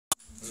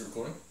Is it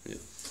recording? Yeah.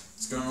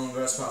 What's going on,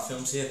 guys? Smart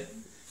Films here.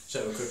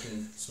 So we're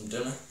cooking some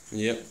dinner.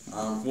 Yep.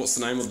 What's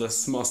the name of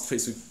this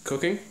masterpiece we're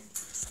cooking?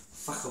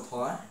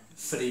 Whakapai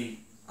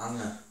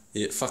Whitianga.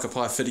 Yeah,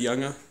 Whakapai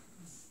Whitianga.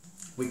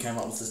 We came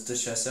up with this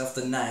dish ourselves.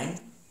 The name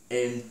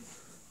and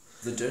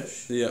the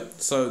dish. Yeah.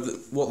 So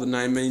what the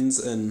name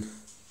means in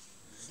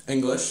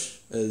English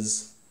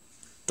is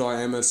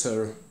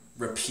diameter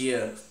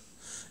repair.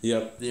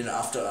 Yep. Then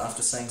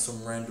after saying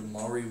some random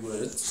Maori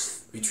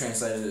words, we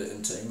translated it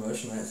into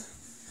English, and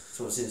that's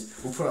what it says.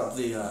 We'll put up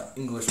the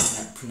English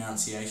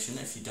pronunciation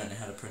if you don't know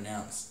how to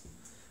pronounce.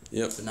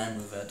 Yep. The name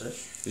of our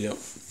dish. Yep.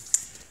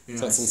 You know,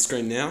 So that's on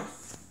screen now.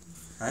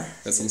 Hey?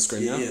 That's on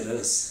screen now. Yeah, it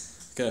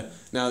is. Okay.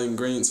 Now the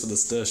ingredients for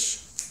this dish.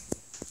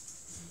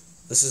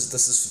 This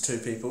is for 2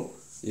 people.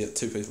 Yeah,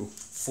 2 people.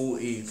 4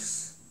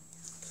 eggs.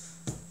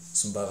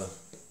 Some butter.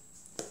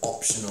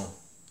 Optional.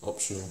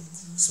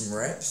 Some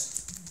wraps.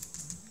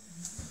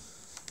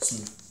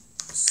 Some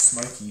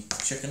smoky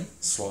chicken.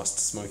 Sliced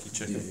smoky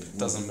chicken. Yeah,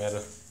 Doesn't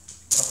matter.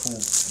 Couple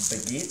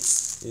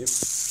baguettes. Yep.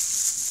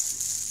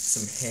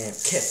 Some ham.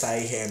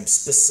 Cafe ham.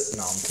 Specific.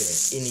 No, I'm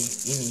kidding.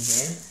 Any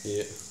ham.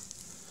 Yeah.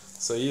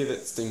 So yeah,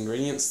 that's the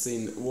ingredients.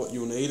 Then what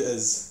you'll need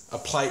is a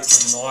plate,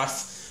 a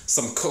knife,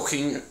 some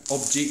cooking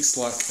objects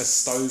like a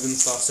stove and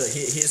stuff. So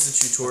here's the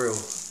tutorial.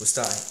 We'll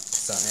start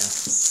now.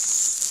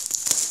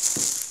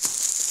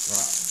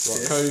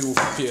 Right, Cody will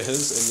prepare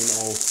his and then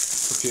I'll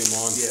prepare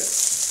mine. Yeah.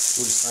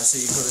 So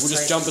We'll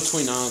just jump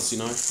between ours, you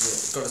know.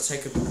 Yeah, got to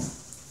take a.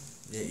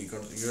 Yeah, you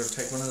got to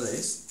take one of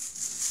these.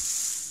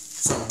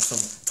 Some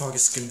tiger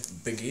skin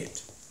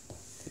baguette,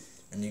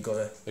 and you got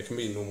to. It can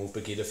be a normal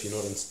baguette if you're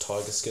not into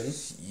tiger skin.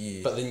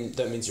 Yeah. But then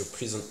that means you're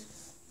present.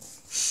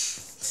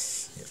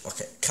 Yeah,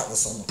 okay, cut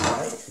this on the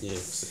plate. Yeah.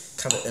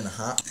 Cut it in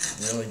half.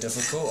 Really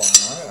difficult,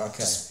 I know.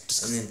 Okay.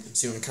 And then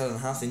so you want to cut it in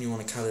half. Then you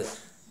want to cut it.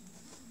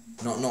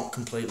 Not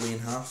completely in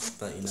half,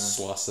 but you know.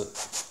 Slice it.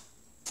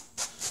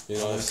 You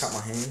I'm know, gonna cut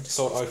my hand.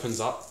 so it opens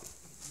up.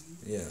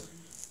 Yeah.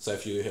 So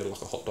if you had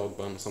like a hot dog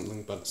bun or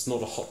something, but it's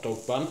not a hot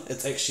dog bun,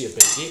 it's actually a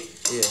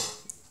baguette.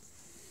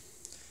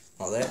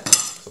 Yeah. Like that.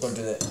 Don't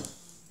do that.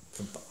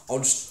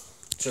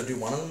 Should I do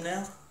one of them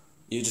now?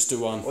 You just do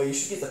one. Well, you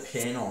should get the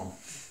pan on.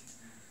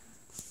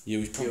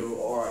 You probably.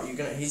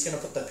 Alright, he's gonna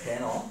put the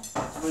pan on.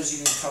 Because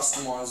you can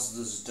customise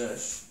this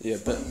dish. Yeah,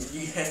 but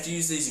You have to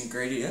use these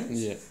ingredients.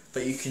 yeah.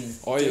 But you can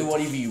Oh, do yeah.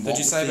 whatever you want. Did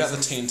you say about the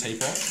these. TNT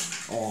pot?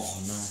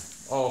 Oh no.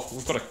 Oh,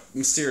 we've got a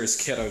mysterious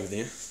cat over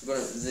there.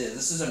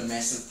 This is a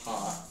massive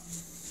part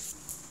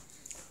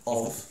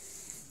of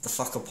the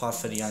Whakapai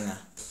Whitianga.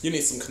 You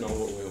need some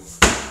canola oil.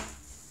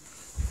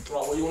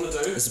 Right, what you want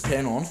to do? Is the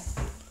pan on?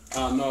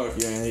 No.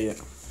 Yeah.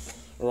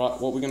 Right,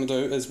 what we're going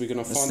to do is we're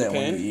going to find the that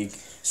pan. one, the egg.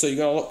 So you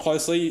got to look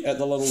closely at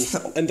the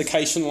little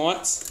indication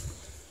lights.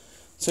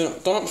 So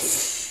don't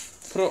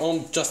put it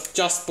on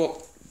just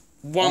but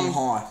On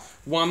high.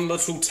 one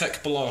little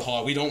tick below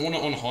high. We don't want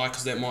it on high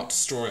because that might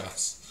destroy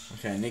us.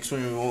 Okay, next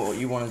one, what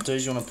you want to do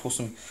is you want to pour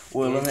some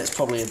oil in. That's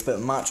probably a bit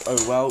much. Oh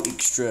well,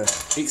 extra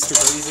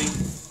greasy,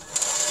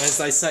 as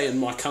they say in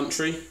my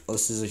country. Oh,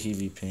 this is a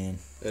heavy pan.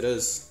 It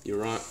is. You're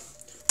right.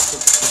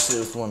 Just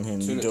with one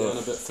hand. Turn You it do down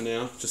a bit for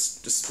now,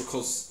 just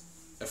because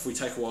if we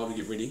take a while to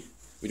get ready,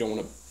 we don't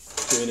want it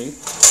burning.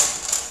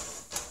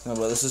 No,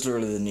 but this is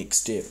really the next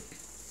step.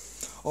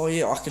 Oh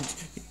yeah, I could.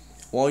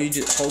 While you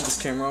just hold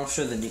this camera, I'll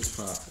show the next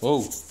part. Whoa.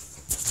 Right,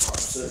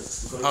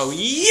 so Oh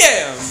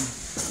yeah!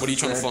 What are you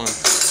trying to find?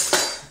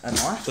 a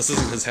knife. This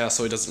isn't his house,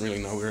 so he doesn't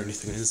really know where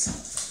anything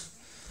is.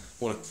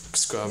 What a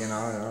scrub. You know,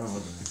 I don't know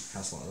what a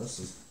house like this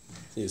is.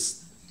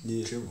 Yes.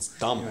 Yeah. Chill. It's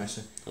dumb. Anyway,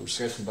 so I'm just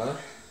grab some butter.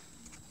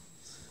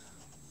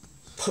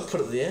 Put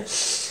it there,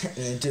 and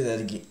then do that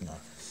again. No.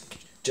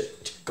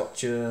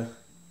 Gotcha.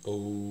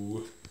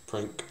 Oh,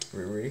 prank.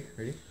 Ready?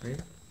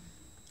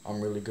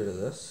 I'm really good at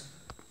this.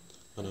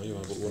 I know you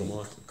are, but what am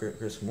I?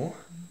 Grab some more.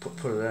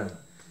 Put it in.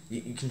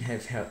 You can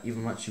have however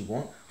much you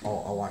want. I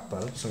like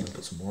butter, so I'm gonna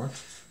put some more in.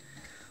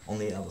 On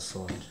the other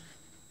side.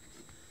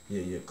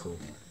 Yeah, cool.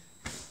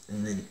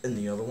 And then in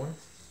the other one.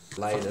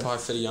 Later. Whakapai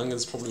Whitianga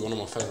is probably one of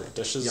my favourite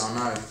dishes. Yeah,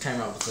 I know. Came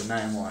up with the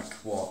name like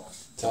what?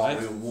 Today? While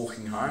we were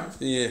walking home.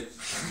 Yeah.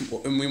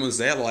 And when was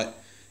that? Like,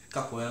 A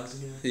couple hours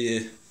ago.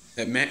 yeah,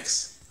 at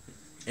Max.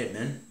 At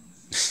Min.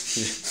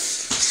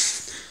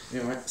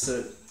 Yeah. Anyway,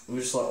 so we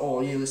were just like,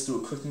 oh yeah, let's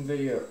do a cooking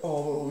video.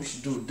 Oh, well, we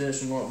should do a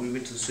dish. And like, we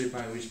went to the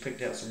supermarket, we just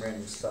picked out some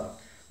random stuff.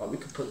 Like, we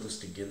could put this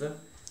together,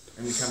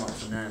 and we came up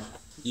with a name.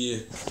 Yeah.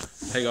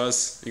 Hey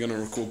guys, you're gonna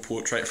record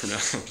portrait from now.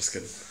 I'm just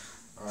kidding.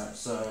 Alright,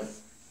 so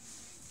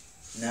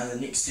now the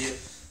next step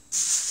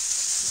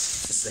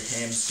is the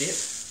ham step.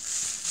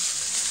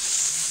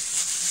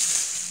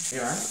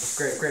 Anyway,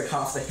 grab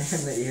half the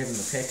ham that you have in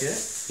the packet,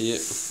 Yeah.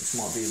 which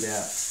might be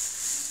about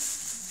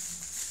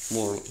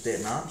More.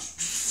 that much.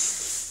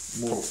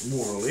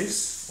 More or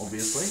less,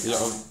 obviously.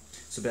 Yeah.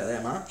 It's about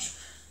that much.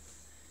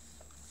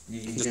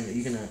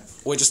 You're gonna.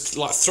 Or just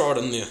like throw it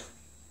in there.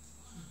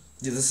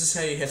 Yeah, this is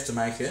how you have to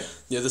make it.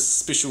 Yeah, this is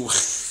special.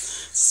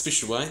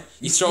 Special way.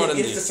 You throw it in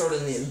You there. have to throw it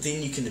in there, and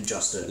then you can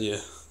adjust it. Yeah.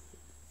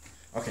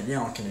 Okay,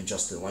 now I can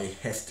adjust it. Like you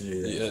have to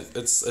do that. Yeah,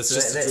 it's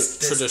just that's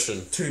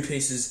tradition. 2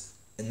 pieces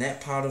in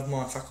that part of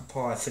my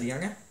Whakapai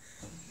Whitianga.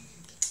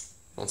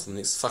 On to the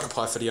next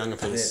Whakapai Whitianga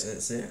piece.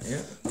 That's it.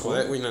 Yeah. Cool.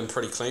 Well, that went in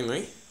pretty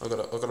cleanly. I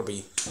gotta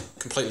be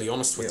completely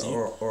honest with you.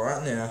 All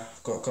right, now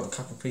got a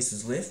couple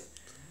pieces left.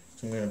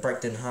 So I'm gonna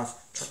break that in half.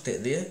 Chuck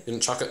that there. You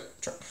didn't chuck it.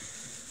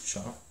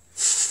 Shut up.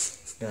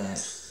 I'm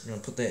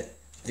gonna put that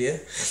there.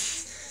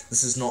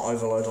 This is not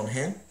overload on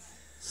hand.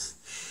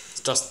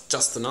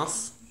 Just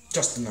enough.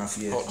 Just enough,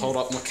 yeah. Hold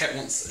up, my cat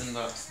wants in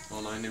the.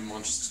 Oh no, never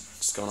mind.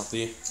 Just going up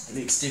there.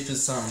 Next step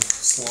is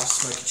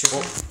sliced smoky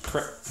chicken. Oh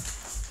crap!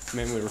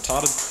 Man, we're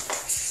retarded.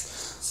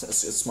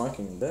 It's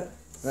smoking a bit.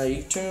 No,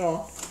 you turn it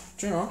on.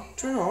 Turn it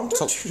on.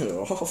 Don't turn it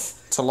off.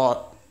 To light.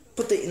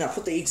 Put the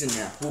eggs in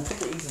now. We'll put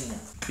the eggs in now.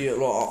 Yeah,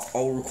 look,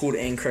 I'll record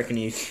and crack an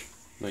egg.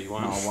 No, you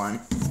won't. No, I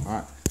won't.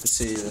 Alright, let's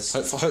see this.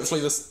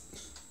 Hopefully this.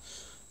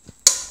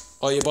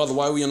 Oh yeah, by the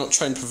way, we are not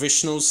trained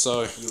professionals,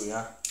 so. Here we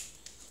are.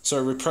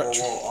 So we're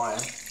practicing. Well, I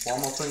am. Why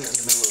am I putting it in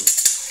the middle of it?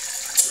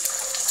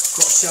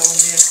 Got shell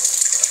in there.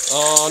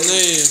 Oh no.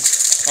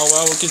 Oh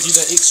well, it gives you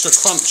that extra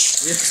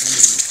crunch. Yeah.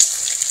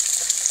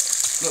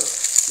 Look.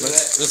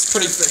 That's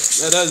pretty.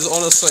 It is,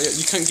 honestly.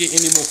 You can't get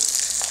any more.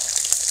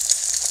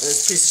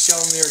 There's a piece of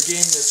shell in there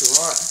again. That's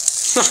alright.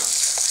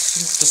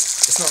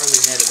 It's not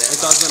really mad at that.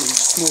 It doesn't.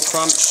 Small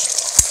crunch.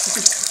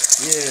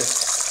 Yeah.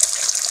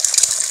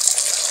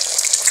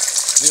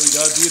 There we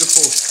go.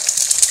 Beautiful.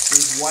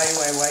 There's way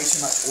too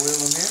much oil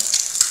in there.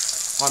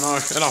 I know,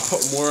 and I'll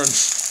put more in.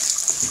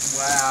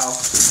 Wow.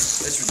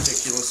 That's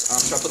ridiculous.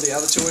 Should I put the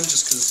other 2 in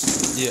just because?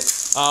 Yeah.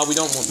 We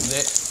don't want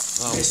that.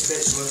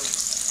 Spatula.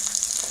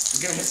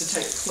 We're gonna have to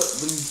flip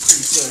them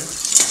pretty soon.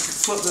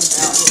 Flip them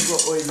out.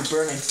 Look, you're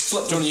burning.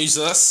 Flip them. Do you want to use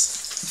this?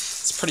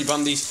 It's pretty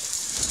bundy.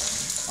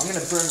 I'm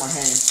gonna burn my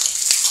hand.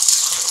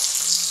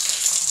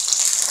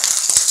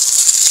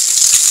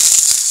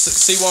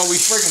 See why we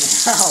Friggin'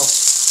 hell.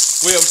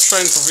 We are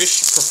trained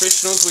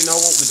professionals. We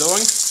know what we're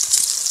doing.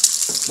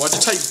 Why'd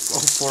you take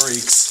 4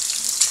 eggs?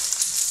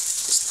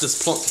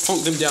 Just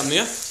plonk them down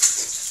there.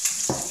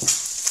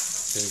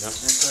 There you go.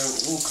 And so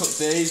we'll cook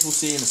these. We'll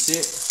see in a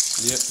sec.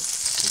 Yep.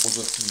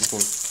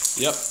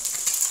 Yep.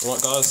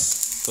 Alright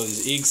guys, got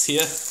these eggs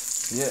here.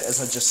 Yeah,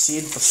 as I just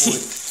said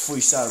before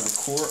you started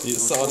recording. Yeah,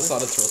 so I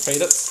decided to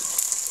repeat it.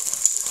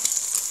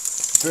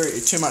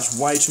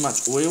 Way too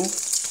much oil.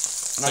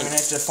 And I'm going to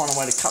have to find a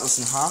way to cut this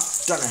in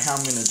half. Don't know how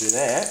I'm going to do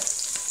that.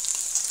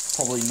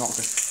 Probably not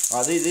good.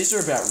 Alright, these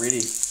are about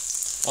ready.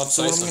 I'd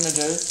So say what I'm going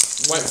to do...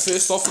 Wait,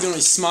 first off, we're going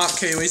to be smart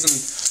Kiwis and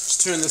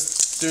just turn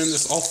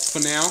this off for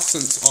now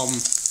since I'm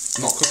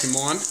not cooking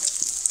mine.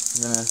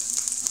 I'm going to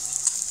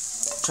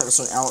chuck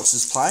this on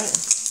Alex's plate.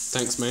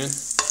 Thanks, man.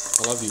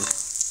 I love you.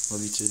 Love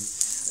you too.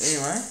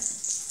 Anyway,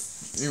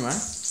 we're going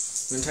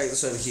to take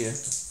this over here.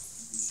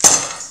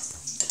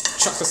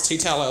 Chuck this tea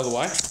towel out of the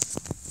way.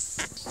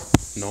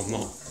 No, I'm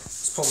not.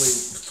 It's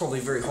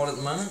probably very hot at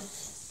the moment.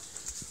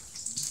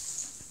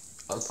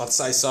 I'd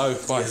say so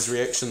by his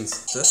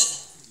reactions. This?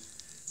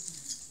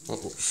 Yeah.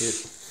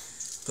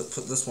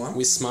 Put this one.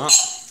 We're smart.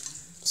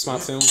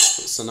 Smart Films.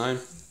 What's the name?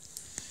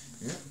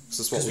 Yeah. This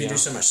is what we do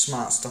so much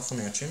smart stuff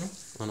on our channel.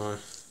 I know.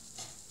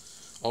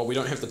 Oh, we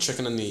don't have the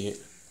chicken in there yet.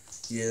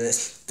 Yeah,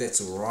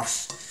 that's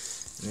alright.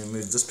 I'm going to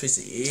move this piece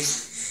of egg.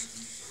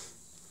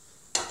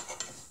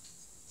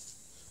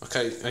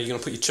 Okay, are you going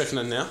to put your chicken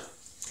in now?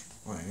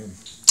 I am.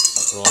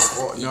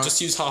 Right. You just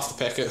use half the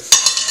packet.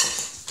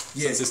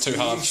 Yeah. Since it's too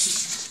hard.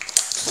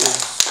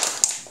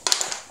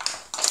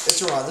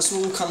 It's alright, this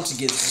will all come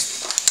together.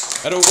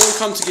 It'll all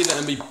come together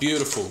and be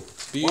beautiful.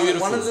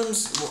 Beautiful. One of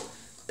them's...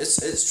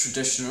 It's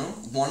traditional.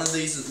 One of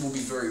these will be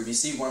very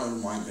messy, one of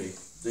them won't be.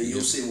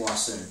 You'll see why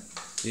soon.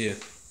 Yeah.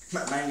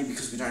 Mainly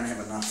because we don't have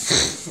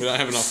enough. We don't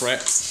have enough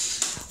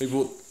wraps. We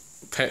bought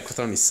a pack with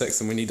only 6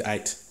 and we need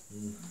 8.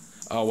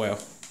 Oh wow.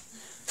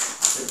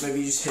 Maybe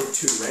you just had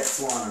 2 rats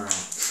flying around.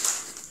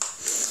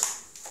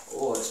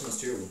 Oh, that smells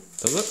terrible.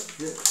 Does it?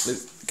 Yeah.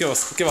 Give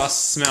us a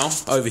smell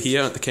over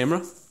here at the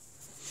camera.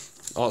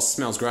 Oh, it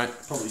smells great.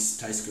 Probably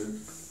tastes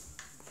good.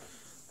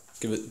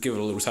 Give it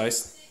a little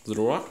taste. Is it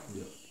alright?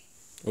 Yeah.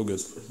 All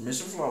good.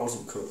 Imagine if I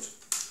wasn't cooked.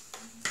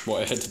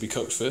 What, it had to be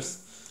cooked first?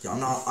 Yeah,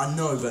 I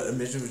know, but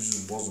imagine if it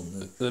just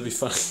wasn't. That'd be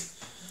funny.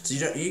 So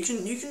you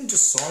can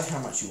decide how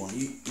much you want.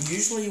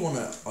 Usually you want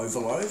to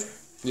overload.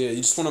 Yeah, you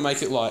just want to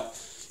make it like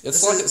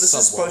This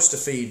is supposed to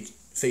feed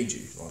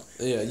you. Like,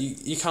 yeah,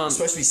 you can't. It's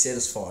supposed to be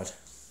satisfied.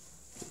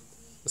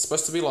 It's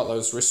supposed to be like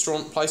those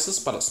restaurant places,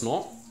 but it's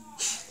not.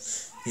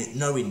 Yeah,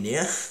 nowhere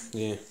near.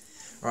 Yeah.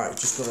 Alright,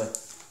 just got a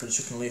bit of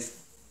chicken left.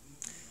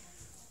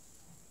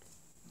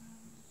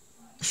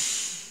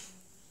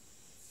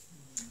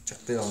 Chuck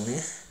that on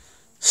there.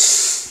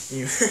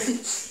 You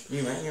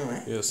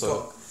mate. Yeah,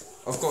 so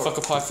I've got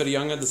Whakapai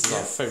Whitianga. This is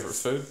our favourite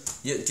food.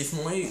 Yeah,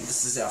 definitely.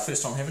 This is our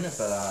first time having it,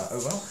 but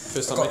oh well.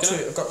 First time making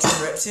it. I've got 2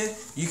 wraps here.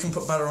 You can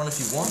put butter on if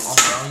you want. I'm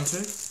going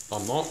to.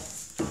 I'm not.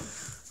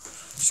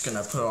 Just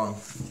gonna put on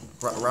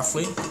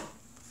roughly.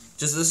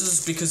 This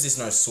is because there's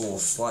no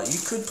sauce. Like you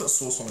could put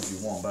sauce on if you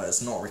want, but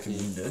it's not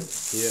recommended.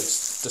 Yeah, it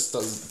just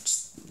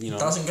doesn't. you know. It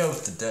doesn't go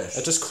with the dish.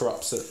 It just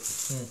corrupts it.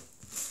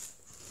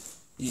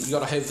 You got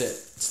to have that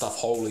stuff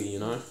holy, you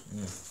know.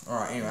 Yeah. All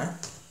right. Anyway.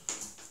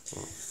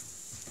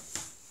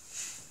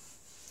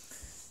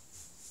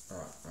 All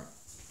right.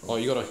 Oh,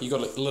 you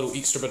got a little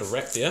extra bit of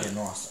wrap there. Yeah,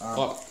 nice.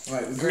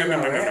 Right, we grab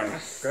our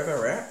wrap. Grab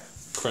our wrap.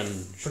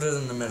 Cringe. Put it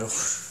in the middle.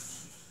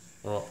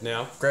 All right,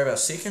 now Grab our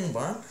second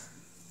one.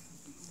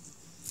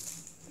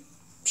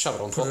 shove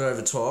it on Put top. it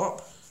over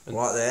top. And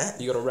like that.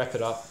 You got to wrap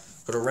it up.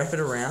 Got to wrap it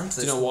around.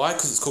 Do you know why?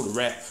 Because it's called a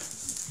wrap.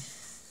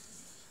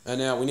 And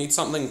now we need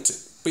something to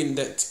bend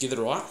that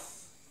together, right?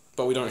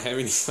 But we don't have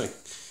anything.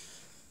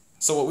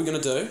 So what we're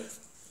gonna do?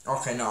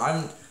 Okay, no,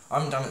 I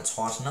haven't done it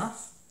tight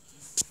enough.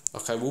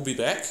 Okay, we'll be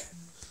back.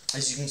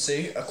 As you can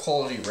see, a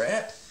quality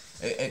wrap.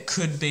 It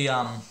could be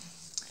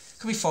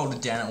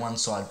folded down at one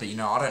side, but you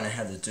know I don't know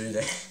how to do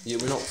that. Yeah,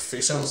 we're not So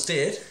professionals.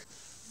 instead,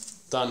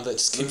 Done. That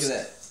just look keeps. at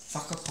that.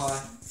 Whakapai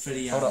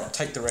Whitianga. Hold up.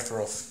 Take the wrapper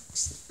off.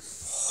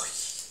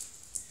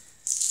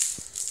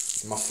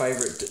 My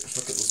favourite.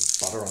 Look at this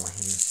butter on my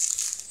hands.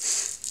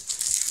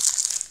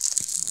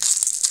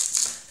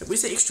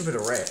 Where's the extra bit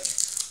of wrap?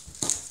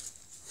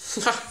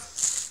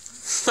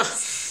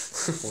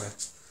 Wow.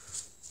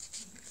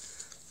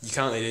 You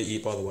can't eat it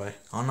yet, by the way.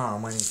 Oh no,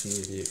 I'm waiting for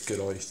you. Yeah, good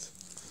oath.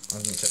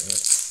 I'm gonna check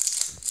this.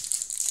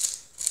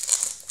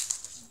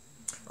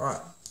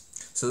 Alright.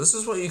 So this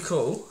is what you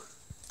call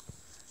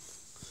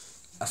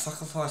a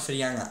Whakapai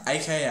Whitianga,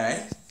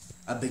 aka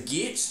a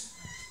baguette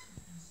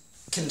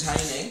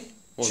containing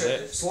What's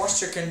that? sliced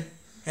chicken,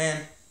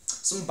 ham,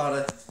 some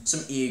butter,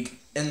 some egg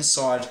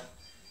inside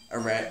a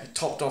wrap,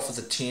 topped off with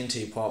a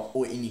TNT pop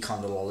or any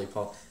kind of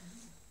lollipop.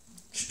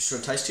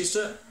 Should I taste test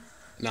it?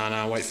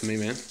 Nah, wait for me,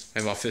 man.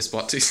 Have our first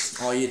bite test.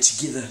 Oh yeah,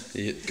 together.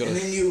 Yeah, got And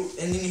it.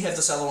 then you have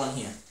this other one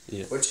here.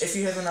 Yeah. Which, if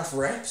you have enough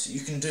wraps, you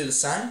can do the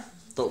same.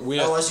 But we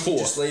are Otherwise, you poor.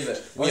 can just leave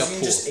it. We Otherwise, are you can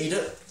poor. just eat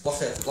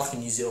it like a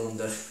New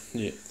Zealander.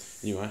 Yeah.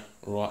 Anyway,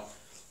 right.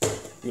 I'm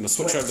gonna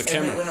switch over the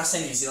camera. When I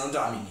say New Zealander,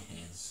 I mean your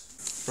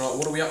hands. Right,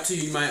 what are we up to,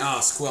 you may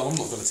ask? Well, I'm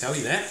not going to tell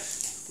you that.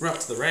 We're up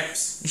to the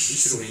wraps. You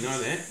should already know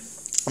that.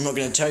 I'm not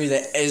going to tell you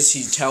that as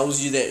he tells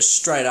you that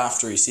straight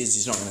after he says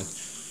he's not going to.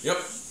 Yep.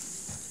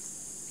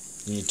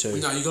 You need to.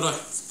 No, you gotta.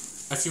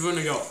 If you've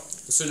only got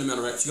a certain amount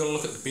of wraps, you gotta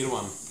look at the better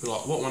one. Be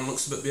like, what one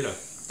looks a bit better?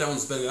 That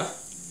one's bigger.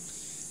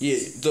 Yeah,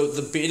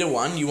 the better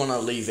one you want to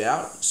leave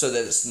out so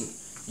that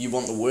you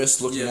want the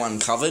worst looking one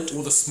covered.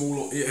 Or the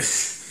smaller. Yeah,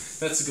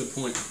 that's a good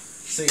point.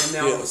 See, and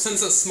now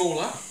since it's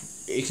smaller,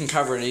 you can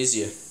cover it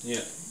easier.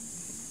 Yeah.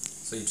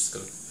 So you just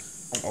gotta.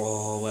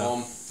 Oh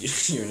well.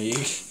 You're an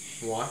egg.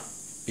 Why?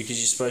 Because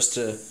you're supposed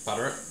to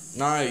Butter it.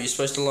 No, you're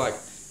supposed to like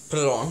put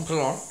it on,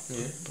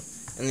 Yeah.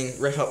 and then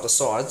wrap up the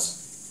sides,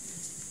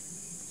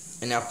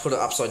 and now put it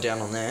upside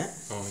down on that.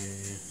 Oh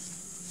yeah.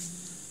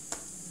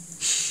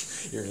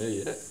 You're an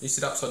idiot. You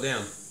sit upside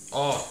down.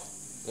 Oh.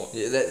 What?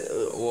 Yeah,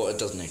 that. Well, it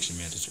doesn't actually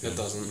matter to me. It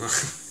doesn't.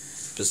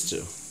 But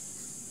still.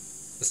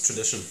 It's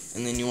tradition.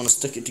 And then you want to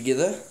stick it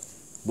together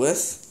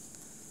with.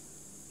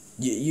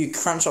 You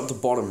crunch up the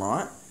bottom,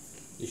 right?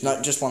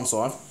 No, just one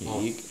side.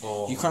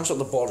 You crunch up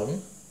the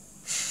bottom,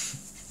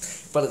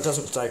 but it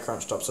doesn't stay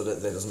crunched up, so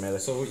that doesn't matter.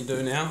 So what you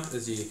do now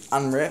is you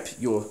unwrap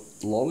your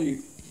lolly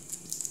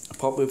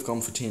pop. We've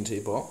gone for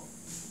TNT pop.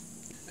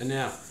 And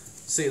now,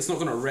 see, it's not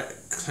going to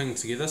cling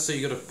together, so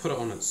you got to put it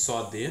on its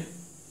side there.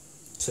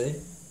 See?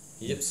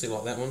 Yep, see,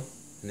 like that one.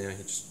 Now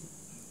you just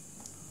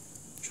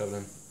shove it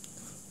in.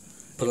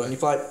 Put it on your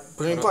plate.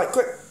 Put it on your plate,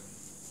 quick.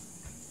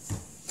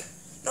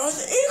 No,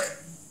 the egg.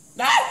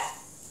 No.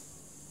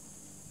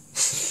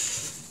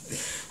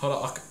 Hold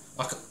on,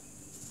 I can.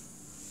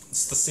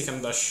 It's the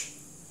second dish.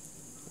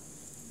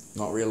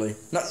 Not really.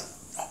 No.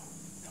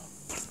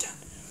 Put it down.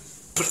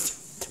 Put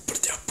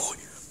it down, boy.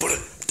 Put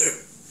it down.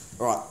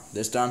 Alright,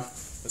 that's done.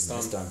 It's done.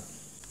 That's done.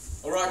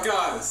 Alright,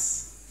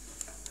 guys.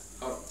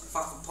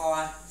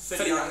 Whakapai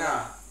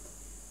Whitianga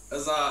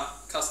is our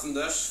custom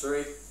dish.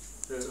 3,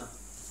 2.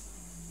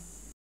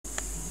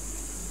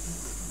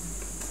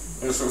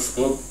 This looks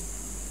good.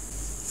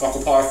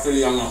 Whakapai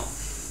Whitianga.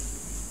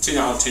 10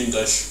 out of 10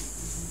 dish.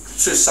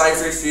 Too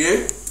savoury for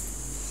you.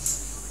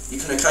 You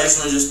can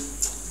occasionally just.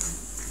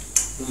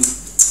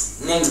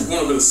 Want a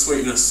bit of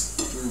sweetness.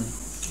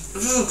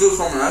 This is a good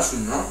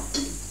combination, right?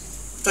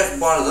 Take a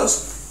bite of this.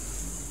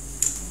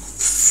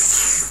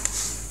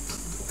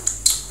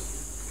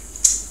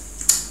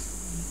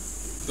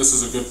 This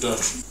is a good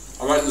dish.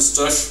 I rate this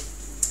dish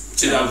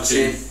 10 out of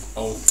 10.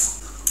 Oh,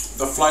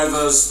 the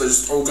flavours, they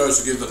just all go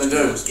together. They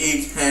do.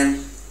 Egg,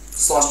 ham,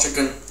 sliced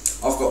chicken.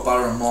 I've got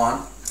butter on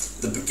mine.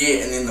 The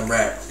baguette and then the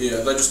wrap.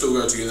 Yeah, they just all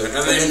go together.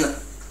 And then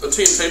the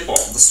TNT pop.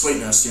 The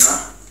sweetness, you know?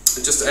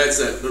 It just adds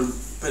that little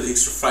bit of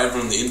extra flavour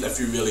in the end if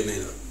you really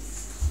need it.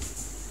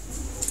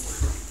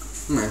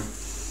 Man.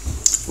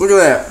 Look at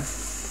that.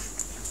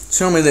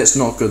 Tell me that's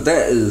not good.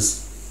 That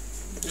is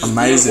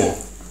amazing.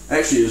 Beautiful.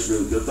 Actually, it's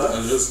really good though.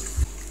 It is.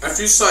 If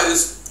you say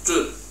this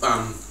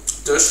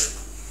dish,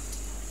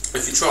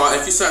 if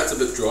you say it's a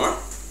bit dry,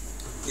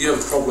 you have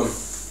a problem.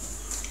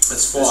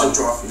 It's fine. Is it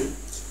dry for you?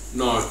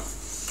 No.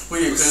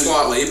 Well, yeah,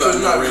 slightly, but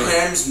not really.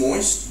 Ham's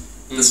moist,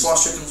 The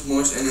sliced chicken's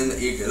moist, and then the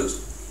egg is.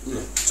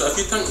 Yeah. So if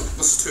you think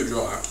this is too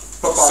dry,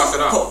 Put suck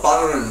it up. Put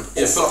butter in.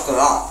 Yeah, Suck it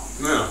up.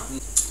 Yeah.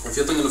 If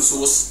you're thinking of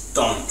sauce,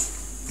 don't.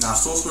 Nah,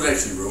 sauce would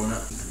actually ruin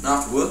it. And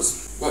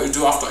afterwards, What you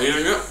do after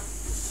eating it,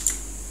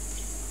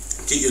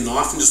 get your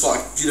knife and just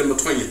like get in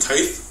between your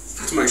teeth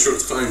to make sure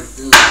it's clean.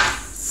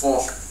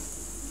 floss.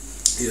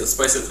 Yeah, it's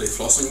basically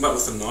flossing, but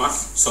with a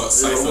knife, so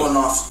it's safer. One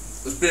knife.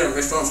 It's better in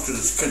restaurants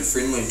because it's kid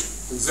friendly.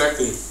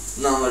 Exactly.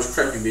 None of those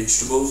crappy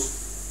vegetables.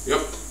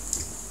 Yep.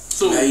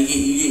 So now you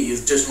get your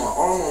just like,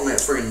 I don't want that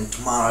freaking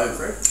tomato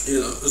over it.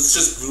 Yeah, it's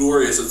just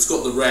glorious. It's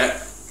got the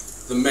wrap,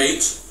 the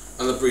meat,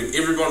 and the bread.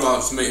 Everyone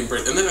loves meat and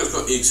bread, and then it's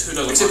got eggs. Who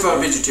doesn't? Except like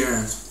for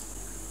vegetarians.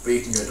 But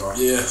you can go dry.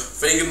 Yeah,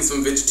 vegans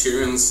and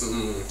vegetarians.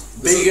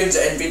 Vegans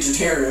and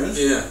vegetarians?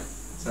 Yeah.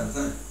 Same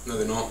thing. No,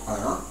 they're not. I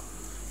know.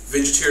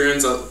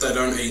 Vegetarians, they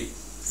don't eat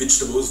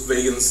vegetables.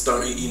 Vegans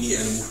don't eat any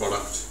animal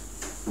product.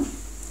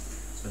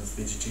 So it's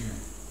vegetarian.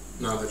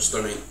 No, they just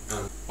don't eat.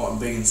 Like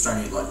vegans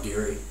don't eat like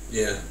dairy.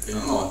 Yeah.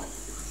 Oh.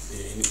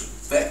 Yeah.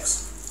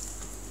 Facts.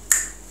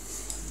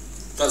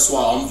 That's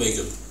why I'm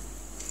vegan.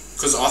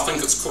 Because I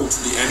think it's cool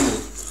to the animal.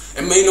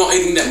 And me not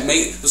eating that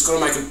meat is going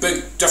to make a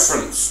big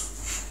difference.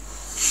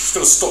 It's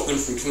going to stop them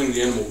from killing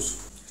the animals.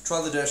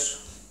 Try the dish.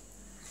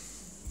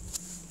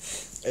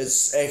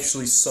 It's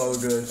actually so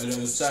good. It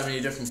is. So many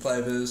different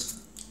flavours.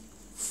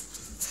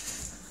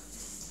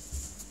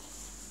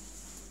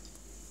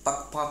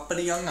 Whakapai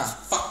Whitianga.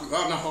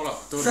 Oh no, hold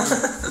up. Do it again.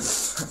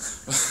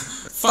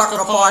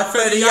 Whakapai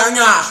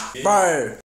Whitianga. Bro.